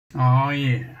Oh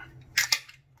yeah,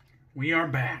 we are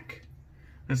back.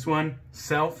 This one,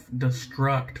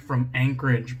 Self-Destruct from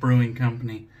Anchorage Brewing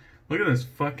Company. Look at this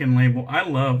fucking label. I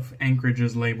love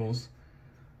Anchorage's labels.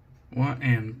 What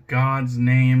in God's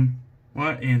name?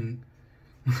 What in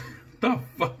the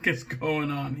fuck is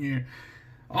going on here?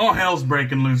 All hell's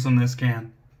breaking loose on this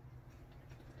can.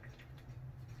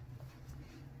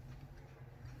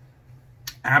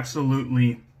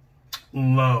 Absolutely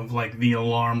love like the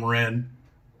alarm red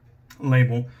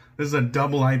label. This is a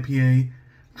double IPA,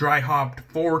 dry hopped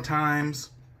 4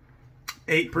 times,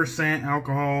 8%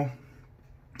 alcohol,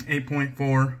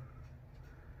 8.4.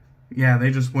 Yeah,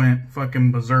 they just went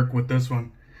fucking berserk with this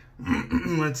one.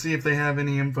 Let's see if they have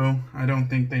any info. I don't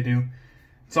think they do.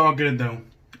 It's all good though.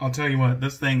 I'll tell you what,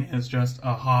 this thing is just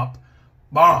a hop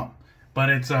bomb. But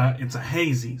it's a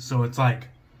hazy, so it's like,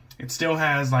 it still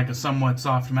has like a somewhat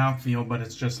soft mouthfeel, but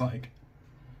it's just like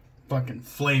fucking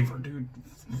flavor, dude.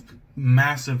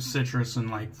 Massive citrus and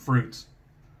like fruits.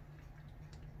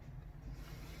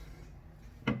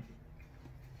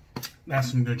 That's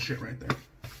some good shit right there.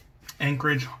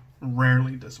 Anchorage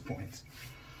rarely disappoints.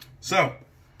 So,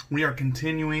 we are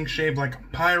continuing Shave Like a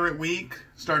Pirate Week,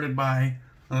 started by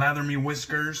Lather Me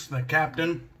Whiskers, the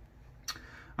captain.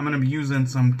 I'm going to be using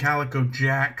some Calico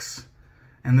Jacks,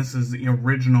 and this is the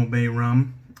original bay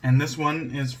rum. And this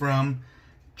one is from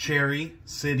Cherry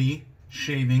City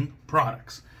Shaving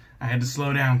Products. I had to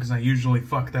slow down because I usually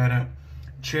fuck that up.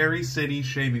 Cherry City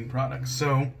Shaving Products.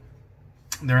 So,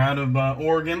 they're out of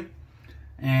Oregon,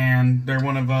 and they're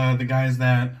one of the guys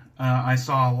that I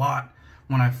saw a lot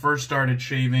when I first started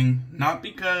shaving. Not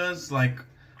because, like,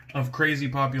 of crazy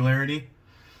popularity,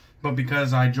 but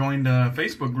because I joined a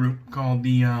Facebook group called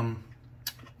the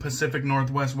Pacific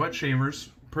Northwest Wet Shavers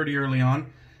pretty early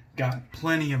on. Got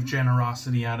plenty of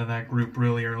generosity out of that group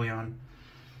really early on.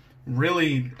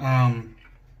 Really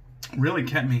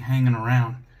kept me hanging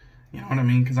around. You know what I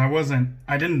mean? Because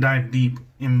I didn't dive deep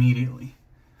immediately.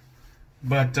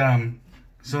 But,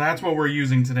 so that's what we're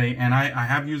using today. And I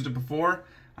have used it before.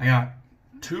 I got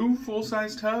 2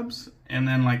 full-size tubs and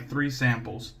then like 3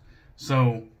 samples.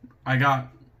 So I got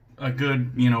a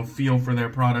good, you know, feel for their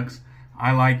products.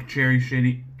 I like Cherry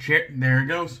City, there it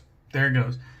goes.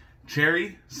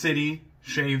 Cherry City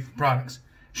Shave Products.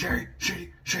 Cherry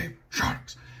City Shave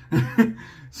Products.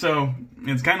 So,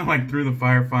 it's kind of like through the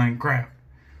fire fine craft.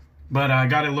 But I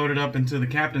got it loaded up into the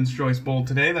Captain's Choice bowl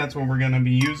today. That's what we're going to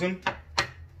be using.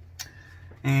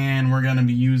 And we're going to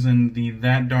be using the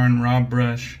That Darn Raw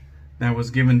brush that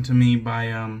was given to me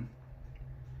by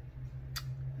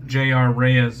J.R.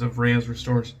 Reyes of Reyes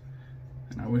Restores.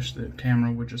 And I wish the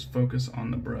camera would just focus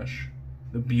on the brush.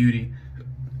 The beauty.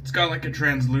 It's got like a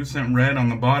translucent red on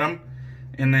the bottom.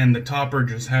 And then the topper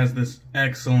just has this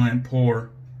excellent pour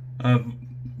of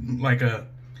like a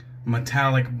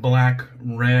metallic black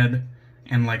red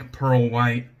and like pearl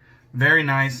white. Very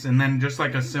nice. And then just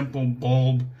like a simple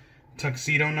bulb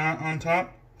tuxedo knot on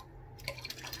top.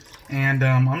 And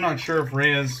I'm not sure if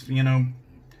Reyes, you know,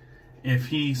 if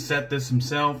he set this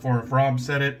himself or if Rob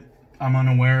set it. I'm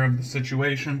unaware of the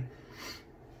situation.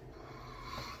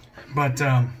 But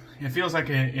it feels like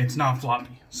it's not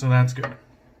floppy, so that's good.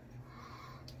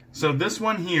 So this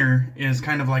one here is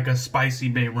kind of like a spicy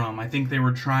bay rum. I think they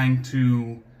were trying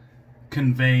to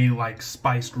convey like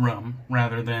spiced rum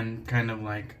rather than kind of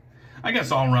like, I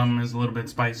guess all rum is a little bit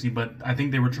spicy, but I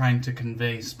think they were trying to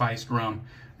convey spiced rum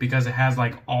because it has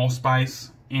like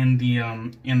allspice in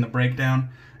the breakdown.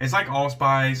 It's like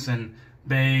allspice and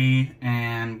bay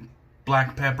and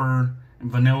black pepper and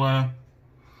vanilla.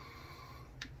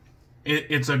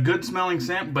 It's a good smelling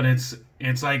scent, but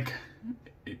it's like,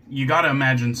 you gotta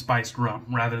imagine spiced rum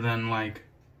rather than like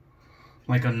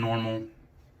a normal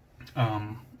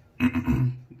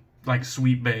like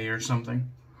sweet bay or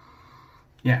something.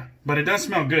 Yeah, but it does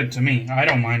smell good to me. I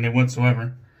don't mind it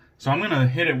whatsoever. So I'm gonna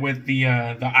hit it with the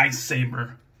Ice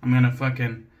Saber. I'm gonna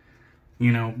fucking,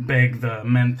 you know, beg the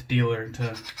Menth dealer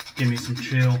to give me some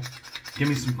chill, give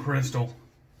me some crystal.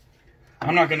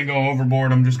 I'm not gonna go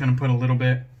overboard. I'm just gonna put a little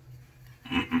bit.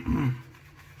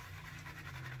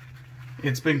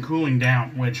 It's been cooling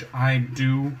down, which I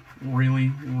do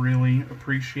really, really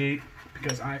appreciate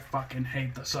because I fucking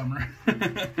hate the summer.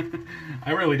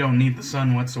 I really don't need the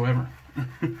sun whatsoever.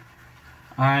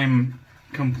 I'm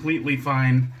completely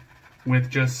fine with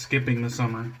just skipping the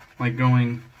summer. Like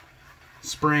going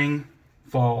spring,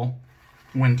 fall,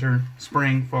 winter,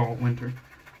 spring, fall, winter.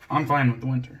 I'm fine with the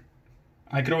winter.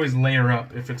 I could always layer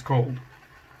up if it's cold.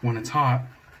 When it's hot,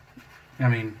 I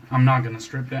mean, I'm not going to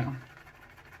strip down.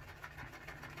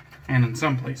 And in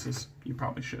some places, you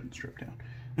probably shouldn't strip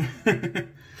down.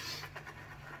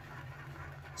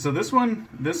 So this one,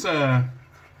 this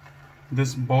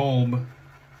bulb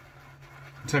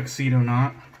tuxedo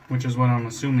knot, which is what I'm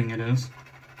assuming it is,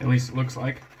 at least it looks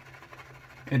like,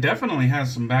 it definitely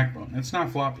has some backbone. It's not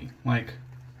floppy. Like,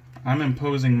 I'm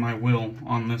imposing my will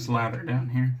on this lather down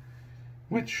here,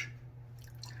 which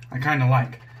I kind of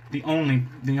like. The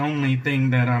only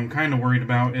thing that I'm kind of worried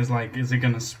about is, like, is it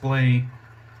gonna splay,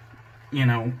 you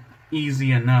know,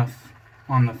 easy enough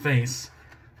on the face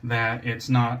that it's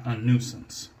not a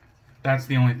nuisance. That's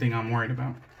the only thing I'm worried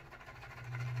about.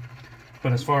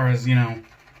 But as far as, you know,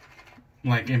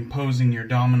 like imposing your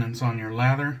dominance on your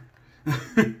lather,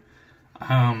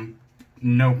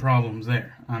 no problems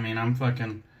there. I mean, I'm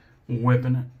fucking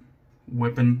whipping it.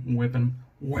 Whipping.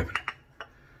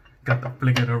 Got the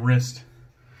flick of the wrist.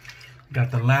 Got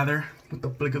the lather with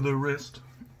the flick of the wrist.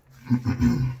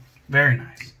 Very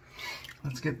nice.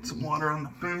 Let's get some water on the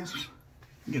face.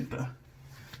 Get the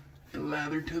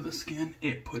lather to the skin.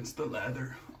 It puts the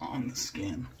lather on the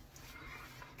skin.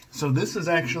 So this is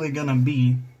actually gonna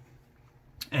be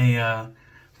a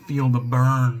feel the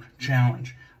burn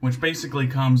challenge, which basically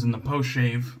comes in the post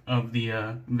shave of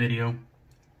the video.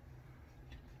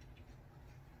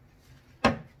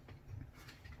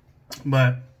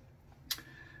 But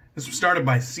this was started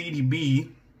by CDB,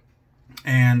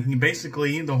 and he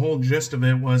basically, the whole gist of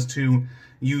it was to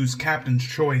use Captain's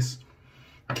Choice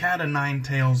Cat o' Nine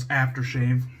Tails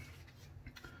aftershave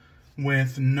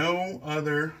with no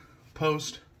other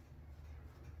post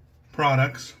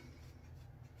products,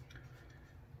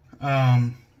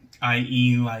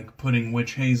 i.e. like putting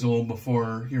witch hazel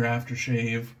before your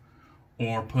aftershave,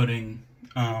 or putting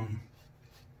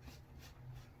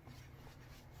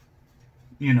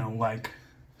you know, like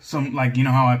some, like, you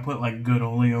know how I put like good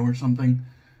oleo or something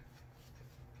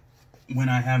when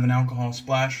I have an alcohol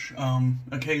splash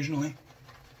occasionally.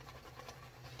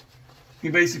 He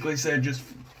basically said just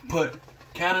put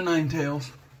Cat o' Nine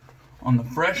Tails on the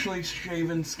freshly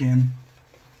shaven skin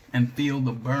and feel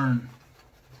the burn.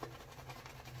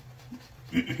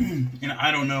 And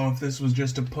I don't know if this was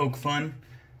just to poke fun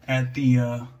at the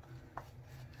I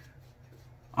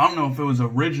don't know if it was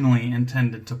originally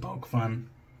intended to poke fun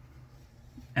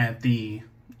at the,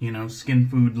 you know, skin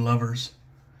food lovers,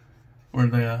 or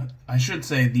the, I should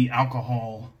say, the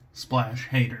alcohol splash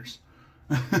haters.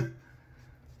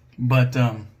 But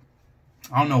I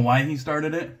don't know why he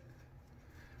started it,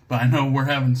 but I know we're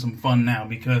having some fun now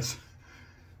because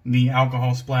the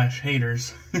alcohol splash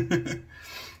haters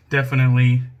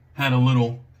definitely had a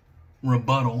little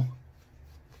rebuttal.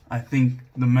 I think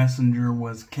the messenger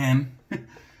was Ken,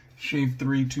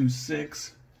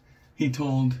 Shave326. He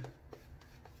told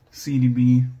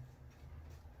CDB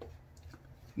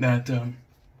that,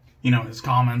 you know, his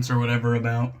comments or whatever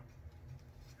about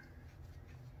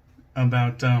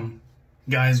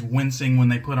guys wincing when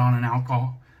they put on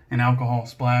an alcohol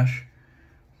splash,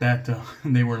 that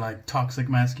they were like toxic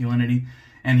masculinity.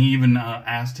 And he even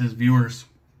asked his viewers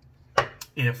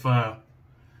if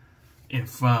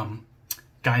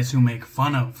guys who make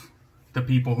fun of the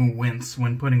people who wince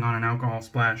when putting on an alcohol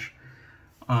splash,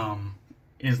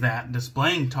 is that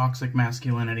displaying toxic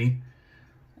masculinity,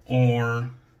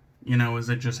 or, you know, is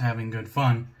it just having good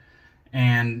fun?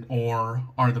 And, or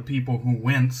are the people who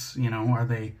wince, you know, are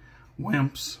they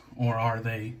wimps, or are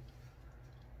they,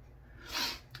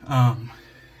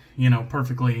 you know,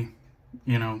 perfectly,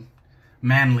 you know,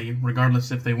 manly, regardless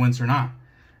if they wince or not?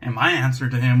 And my answer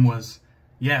to him was,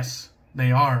 yes,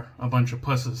 they are a bunch of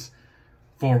pusses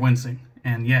for wincing.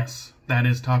 And yes, that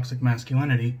is toxic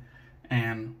masculinity.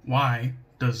 And why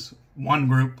does one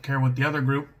group care what the other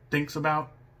group thinks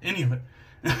about any of it?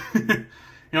 You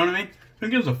know what I mean? Who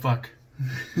gives a fuck?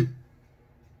 Oh,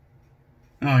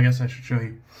 I guess I should show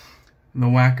you. The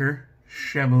Wacker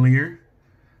Chevalier.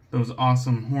 Those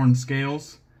awesome horn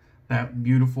scales. That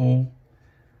beautiful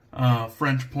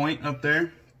French point up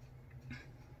there.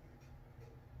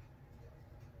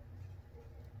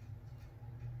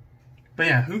 But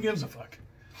yeah, who gives a fuck?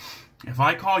 If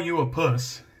I call you a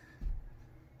puss,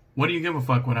 what do you give a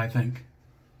fuck what I think?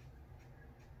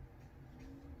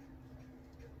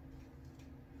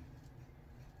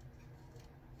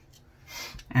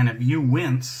 And if you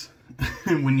wince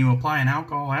when you apply an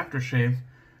alcohol aftershave,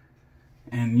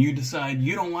 and you decide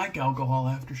you don't like alcohol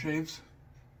aftershaves,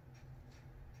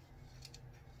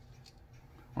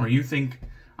 or you think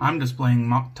I'm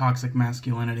displaying toxic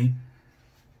masculinity,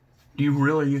 do you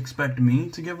really expect me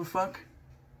to give a fuck?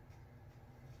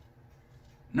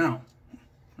 No.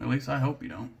 At least I hope you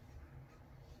don't.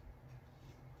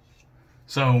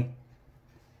 So,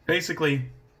 basically,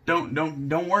 don't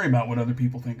worry about what other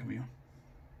people think of you.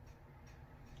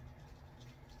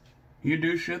 You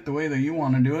do shit the way that you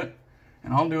want to do it,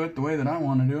 and I'll do it the way that I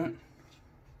want to do it.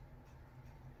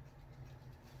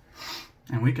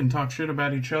 And we can talk shit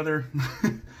about each other.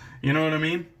 You know what I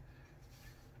mean?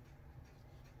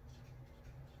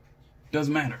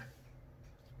 Doesn't matter.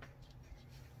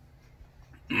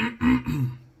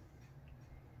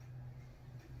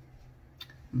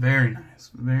 Very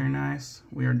nice. Very nice.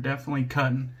 We are definitely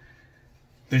cutting.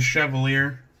 This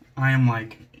Chevalier, I am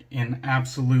like in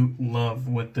absolute love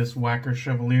with this Wacker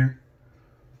Chevalier.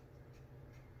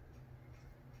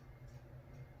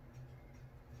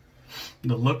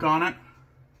 The look on it.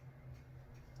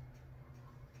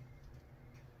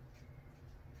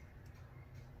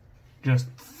 Just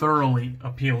thoroughly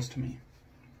appeals to me.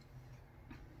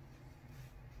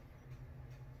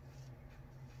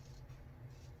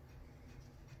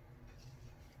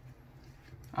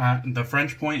 The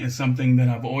French point is something that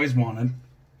I've always wanted.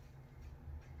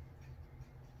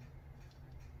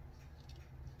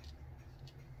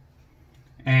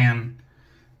 And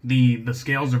the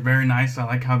scales are very nice. I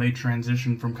like how they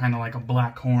transition from kind of like a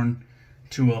black horn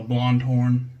to a blonde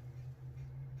horn.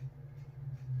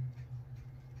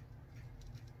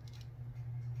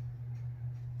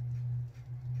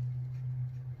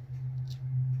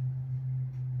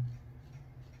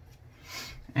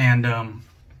 And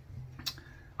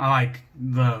I like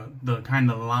the kind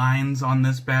of lines on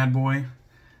this bad boy.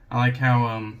 I like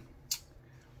how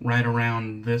right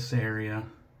around this area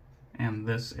and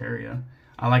this area,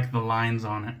 I like the lines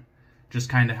on it. Just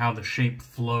kind of how the shape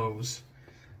flows.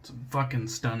 It's a fucking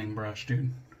stunning brush,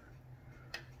 dude.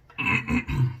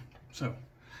 So,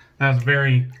 that was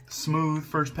very smooth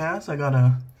first pass. I got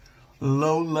a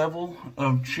low level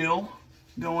of chill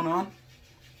going on.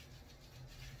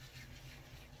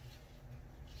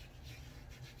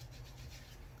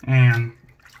 And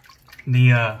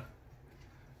the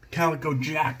Calico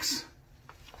Jacks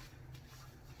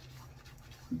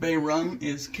Bay Rum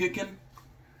is kicking.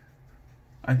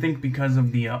 I think because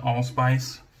of the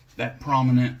allspice, that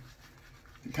prominent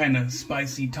kind of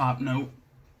spicy top note.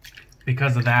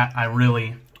 Because of that, I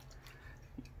really,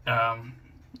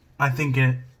 I think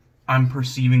I'm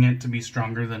perceiving it to be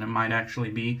stronger than it might actually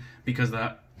be because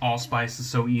the allspice is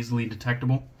so easily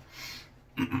detectable.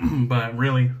 But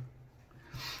really,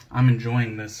 I'm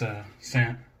enjoying this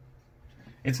scent.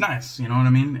 It's nice, you know what I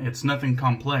mean? It's nothing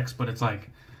complex, but it's like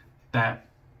that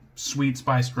sweet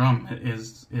spiced rum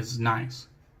is nice.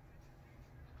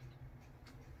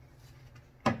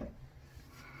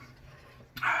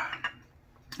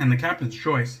 And the Captain's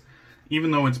Choice,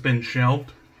 even though it's been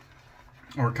shelved,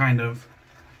 or kind of,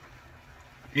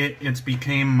 it's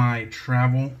became my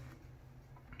travel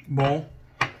bowl.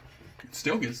 It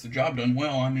still gets the job done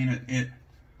well. I mean, it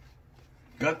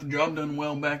got the job done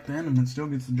well back then, and it still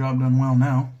gets the job done well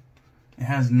now. It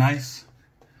has nice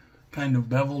kind of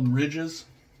beveled ridges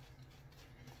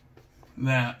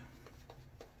that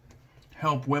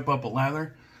help whip up a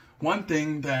lather. One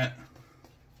thing that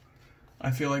I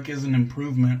feel like is an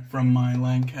improvement from my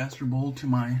Lancaster bowl to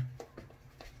my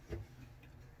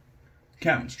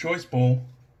Captain's Choice bowl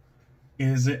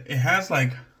is it has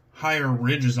like higher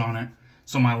ridges on it,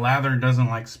 so my lather doesn't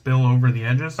like spill over the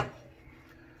edges.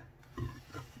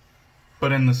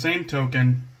 But in the same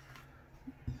token,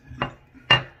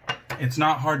 it's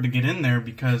not hard to get in there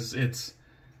because it's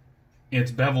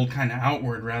beveled kind of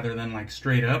outward rather than like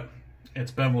straight up. It's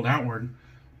beveled outward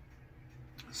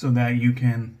so that you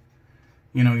can,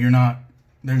 you know,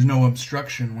 there's no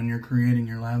obstruction when you're creating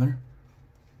your lather.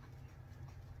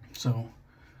 So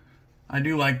I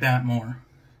do like that more.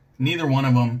 Neither one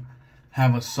of them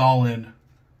have a solid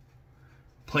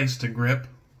place to grip.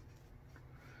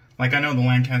 Like, I know the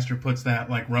Lancaster puts that,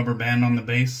 like, rubber band on the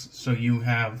base, so you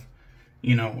have,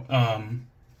 you know,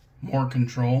 more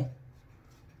control,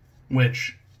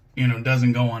 which, you know,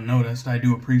 doesn't go unnoticed. I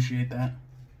do appreciate that.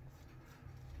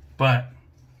 But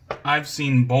I've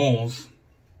seen bowls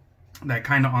that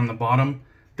kind of on the bottom,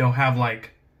 they'll have,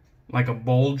 like a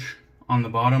bulge on the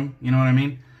bottom, you know what I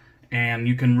mean? And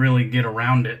you can really get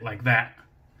around it like that.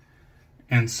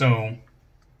 And so,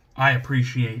 I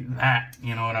appreciate that,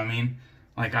 you know what I mean?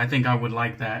 Like, I think I would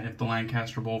like that if the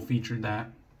Lancaster bowl featured that.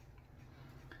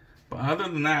 But other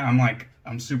than that,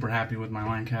 I'm super happy with my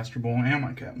Lancaster bowl and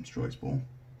my Captain's Choice bowl.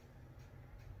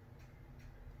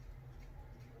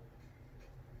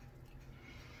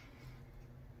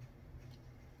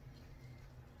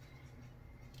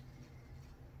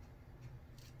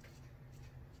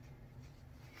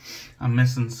 I'm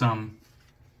missing some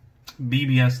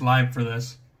BBS Live for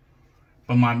this.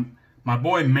 But my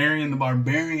boy Marion The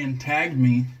Barbarian tagged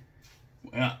me.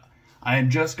 I had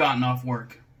just gotten off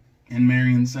work, and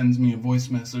Marion sends me a voice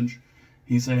message.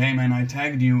 He said, hey man, I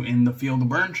tagged you in the Feel the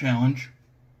Burn challenge.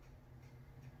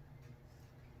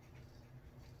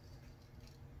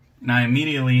 And I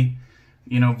immediately,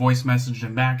 voice messaged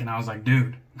him back, and I was like,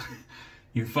 dude,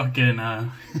 you fucking,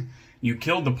 you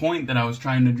killed the point that I was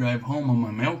trying to drive home on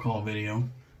my mail call video.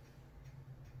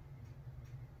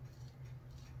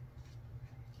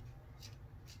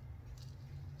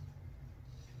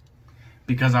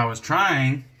 Because I was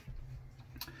trying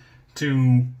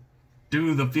to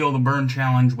do the Feel the Burn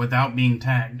challenge without being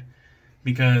tagged.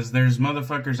 Because there's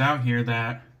motherfuckers out here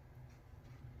that,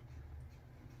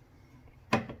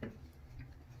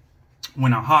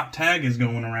 when a hot tag is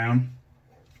going around,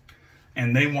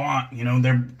 and they want,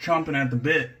 they're chomping at the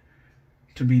bit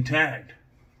to be tagged.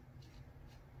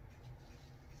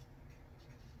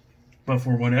 But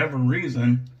for whatever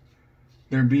reason,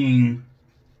 they're being,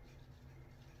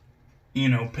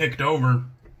 picked over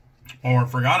or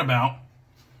forgot about.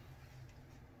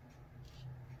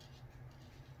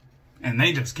 And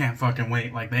they just can't fucking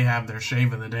wait. Like, they have their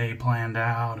shave of the day planned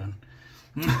out, and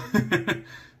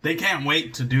they can't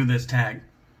wait to do this tag.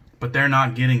 But they're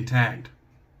not getting tagged.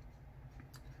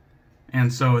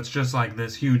 And so it's just like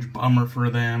this huge bummer for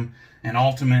them. And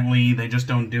ultimately, they just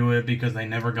don't do it because they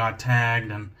never got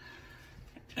tagged. And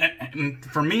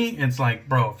for me, it's like,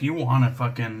 bro, if you want to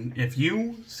fucking, if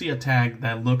you see a tag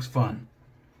that looks fun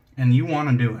and you want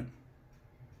to do it,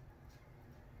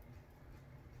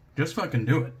 just fucking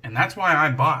do it. And that's why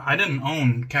I didn't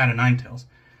own Cat of Nine Tails.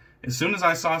 As soon as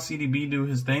I saw CDB do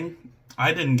his thing,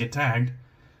 I didn't get tagged.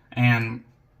 And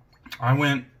I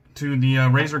went to the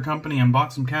razor company and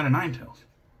bought some Cat of Nine Tails.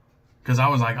 Because I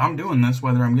was like, I'm doing this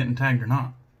whether I'm getting tagged or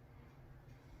not.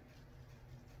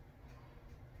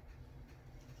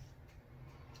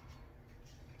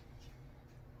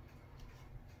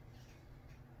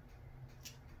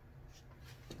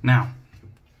 Now,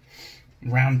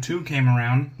 round 2 came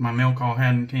around. My mail call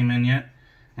hadn't came in yet.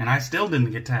 And I still didn't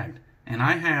get tagged. And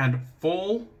I had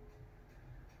full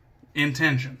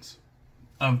intentions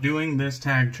of doing this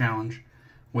tag challenge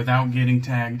without getting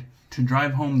tagged, to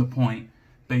drive home the point,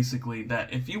 basically,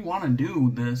 that if you want to do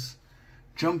this,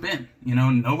 jump in.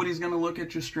 Nobody's going to look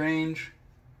at you strange.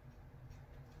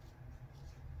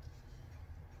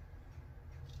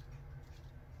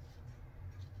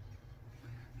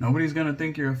 Nobody's going to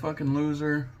think you're a fucking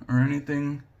loser or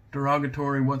anything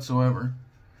derogatory whatsoever.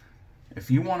 If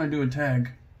you want to do a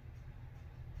tag,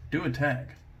 do a tag.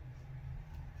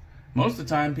 Most of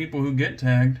the time, people who get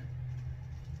tagged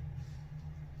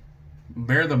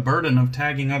bear the burden of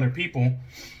tagging other people.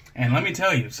 And let me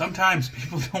tell you, sometimes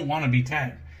people don't want to be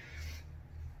tagged.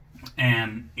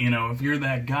 And, if you're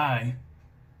that guy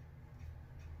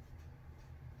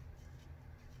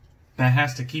that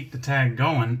has to keep the tag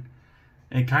going,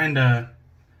 it kind of,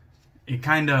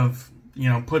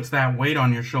 puts that weight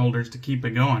on your shoulders to keep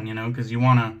it going, because you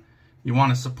want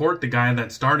to support the guy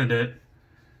that started it,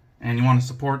 and you want to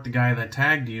support the guy that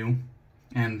tagged you,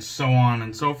 and so on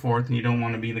and so forth, and you don't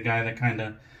want to be the guy that kind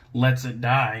of lets it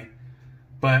die.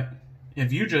 But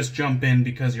if you just jump in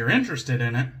because you're interested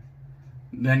in it,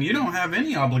 then you don't have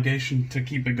any obligation to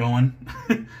keep it going.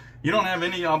 You don't have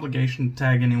any obligation to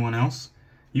tag anyone else.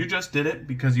 You just did it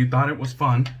because you thought it was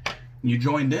fun. You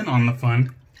joined in on the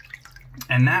fun,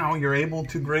 and now you're able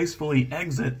to gracefully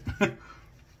exit,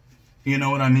 you know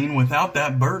what I mean, without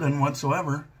that burden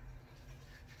whatsoever.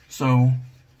 So,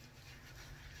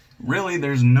 really,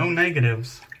 there's no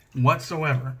negatives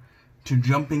whatsoever to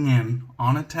jumping in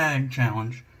on a tag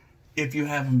challenge if you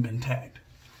haven't been tagged.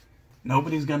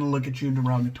 Nobody's going to look at you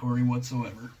derogatory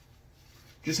whatsoever.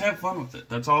 Just have fun with it.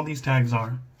 That's all these tags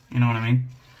are. You know what I mean?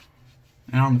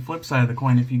 And on the flip side of the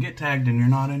coin, if you get tagged and you're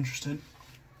not interested,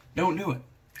 don't do it.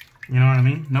 You know what I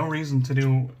mean? No reason to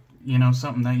do,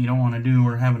 something that you don't want to do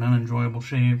or have an unenjoyable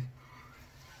shave.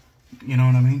 You know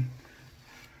what I mean?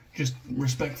 Just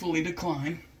respectfully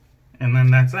decline. And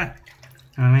then that's that.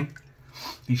 You know what I mean?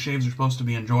 These shaves are supposed to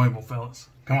be enjoyable, fellas.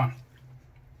 Come on.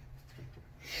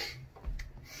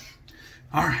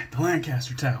 Alright, the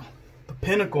Lancaster towel. The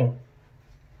pinnacle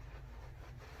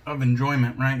of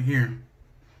enjoyment right here.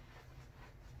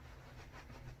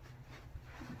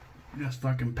 Just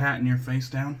fucking patting your face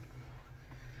down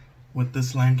with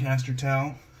this Lancaster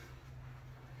towel.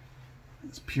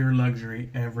 It's pure luxury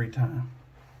every time.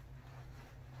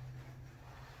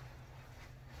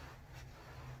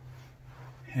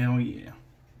 Hell yeah.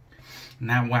 And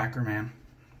that Wacker, man,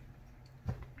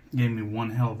 gave me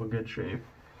one hell of a good shave.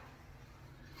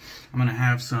 I'm gonna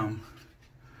have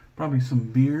probably some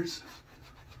beers,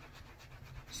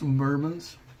 some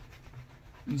bourbons,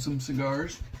 and some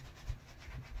cigars.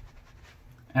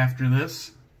 After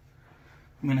this,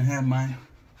 I'm gonna have my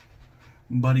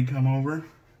buddy come over,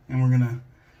 and we're gonna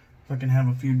fucking have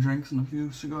a few drinks and a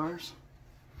few cigars.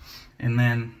 And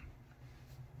then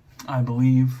I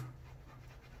believe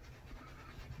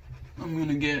I'm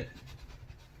gonna get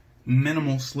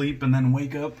minimal sleep and then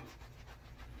wake up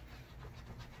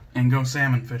and go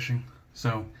salmon fishing.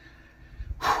 So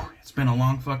it's been a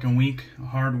long fucking week, a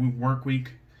hard work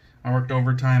week. I worked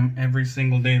overtime every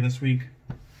single day this week,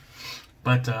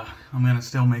 but I'm gonna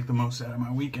still make the most out of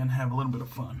my weekend, have a little bit of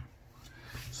fun.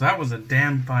 So that was a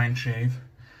damn fine shave.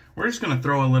 We're just gonna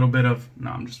throw a little bit of,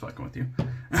 no, I'm just fucking with you.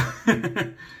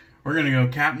 We're gonna go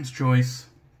Captain's Choice,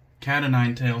 Cat of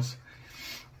Nine Tails.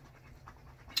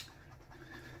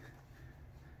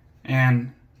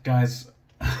 And guys,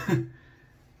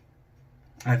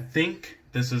 I think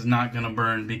this is not gonna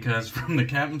burn, because from the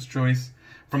Captain's Choice,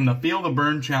 from the Feel the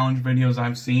Burn challenge videos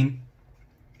I've seen,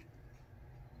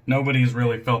 nobody's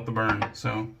really felt the burn.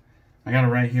 So I got it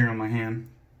right here on my hand.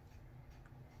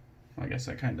 I guess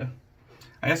I kind of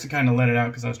let it out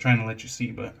because I was trying to let you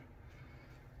see, but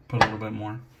put a little bit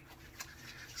more.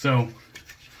 So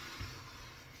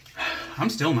I'm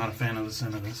still not a fan of the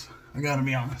scent of this, I gotta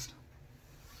be honest.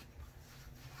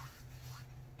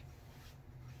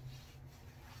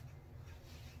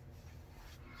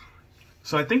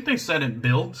 So I think they said it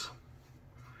builds,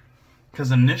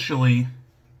 because initially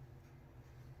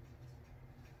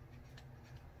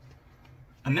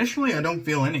I don't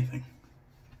feel anything.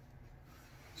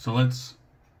 So let's,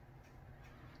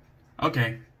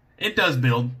 okay, it does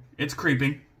build, it's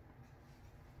creeping.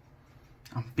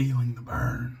 I'm feeling the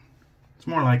burn. It's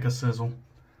more like a sizzle.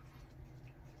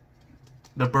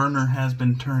 The burner has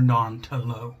been turned on to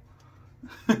low.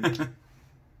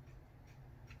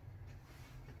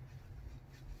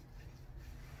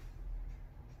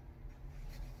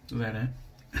 Is that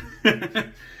it?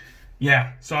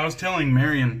 Yeah, so I was telling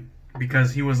Marion,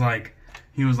 because he was like,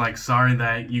 sorry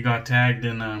that you got tagged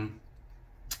in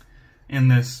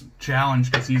this challenge,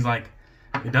 because he's like,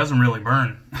 it doesn't really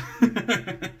burn.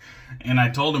 And I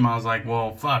told him, I was like,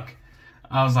 well, fuck.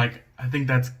 I was like, I think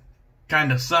that's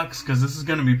kind of sucks, because this is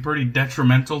going to be pretty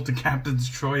detrimental to Captain's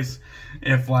Choice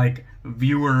if, like,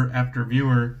 viewer after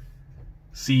viewer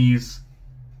sees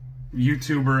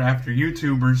YouTuber after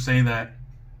YouTuber say that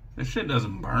this shit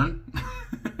doesn't burn.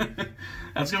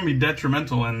 That's going to be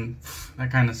detrimental, and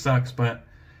that kind of sucks, but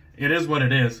it is what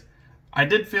it is. I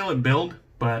did feel it build,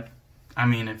 but, I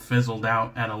mean, it fizzled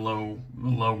out at a low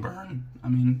burn. I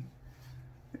mean,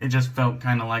 it just felt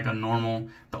kind of like a normal...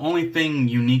 The only thing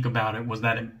unique about it was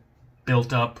that it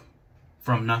built up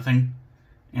from nothing,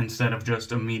 instead of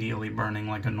just immediately burning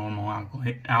like a normal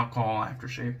alcohol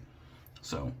aftershave.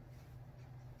 So,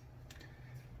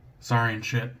 sorry and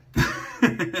shit.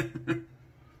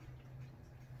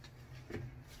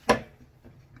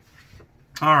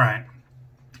 Alright,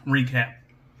 recap.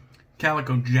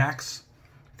 Calico Jacks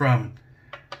from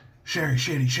Cherry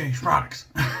Shitty Shave Products.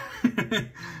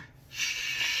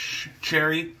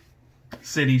 Cherry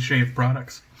City Shave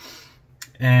Products.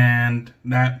 And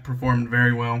that performed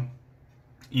very well.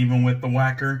 Even with the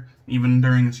Wacker, even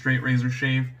during a straight razor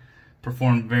shave,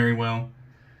 performed very well.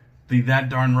 The That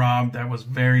Darn Rob, that was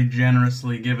very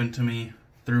generously given to me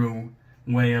through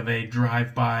way of a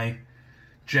drive-by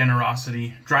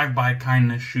generosity, drive-by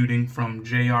kindness shooting from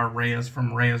J.R. Reyes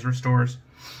from Reyes Restores.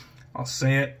 I'll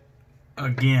say it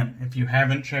again, if you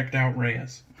haven't checked out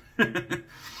Reyes.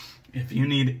 If you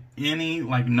need any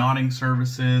like knotting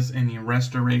services, any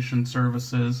restoration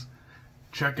services,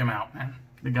 check him out, man.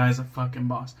 The guy's a fucking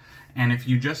boss. And if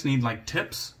you just need like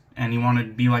tips and you want to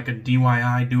be like a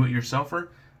DIY do-it-yourselfer,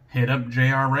 hit up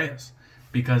J.R. Reyes,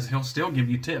 because he'll still give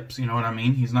you tips, you know what I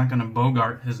mean? He's not going to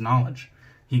bogart his knowledge.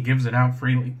 He gives it out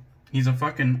freely. He's a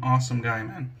fucking awesome guy,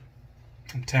 man.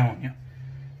 I'm telling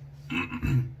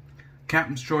you.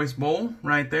 Captain's Choice Bowl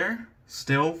right there.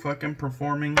 Still fucking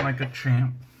performing like a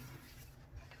champ.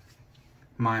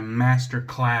 My master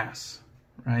class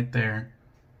right there.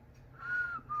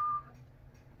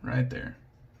 Right there.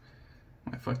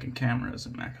 My fucking camera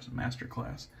isn't master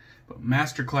class. But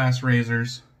master class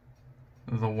razors,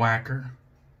 the Wacker.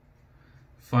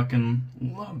 Fucking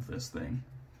love this thing.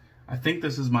 I think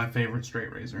this is my favorite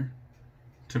straight razor,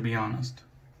 to be honest.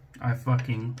 I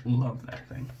fucking love that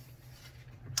thing.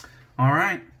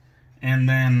 Alright. And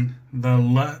then the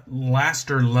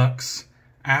Lancaster Luxe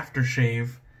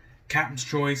Aftershave, Captain's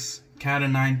Choice, Cat of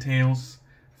Nine Tails,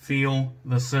 Feel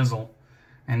the Sizzle.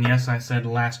 And yes, I said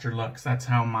Lancaster Luxe. That's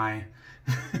how my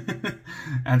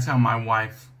that's how my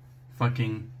wife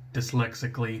fucking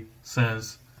dyslexically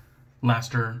says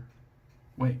Lancaster.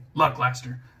 Wait, Luck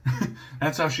Lancaster.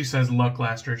 That's how she says Luck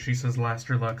Lancaster. She says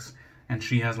Lancaster Luxe. And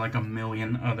she has like a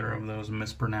million other of those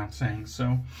mispronounced sayings.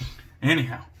 So,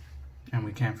 anyhow. And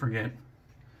we can't forget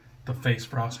the face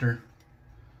froster.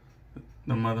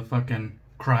 The motherfucking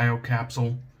cryo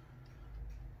capsule.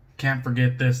 Can't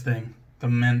forget this thing. The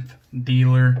Menth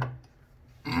dealer.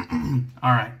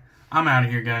 Alright. I'm out of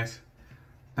here, guys.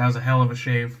 That was a hell of a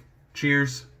shave.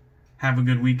 Cheers. Have a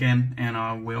good weekend. And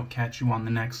I will catch you on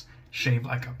the next Shave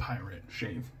Like a Pirate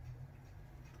shave.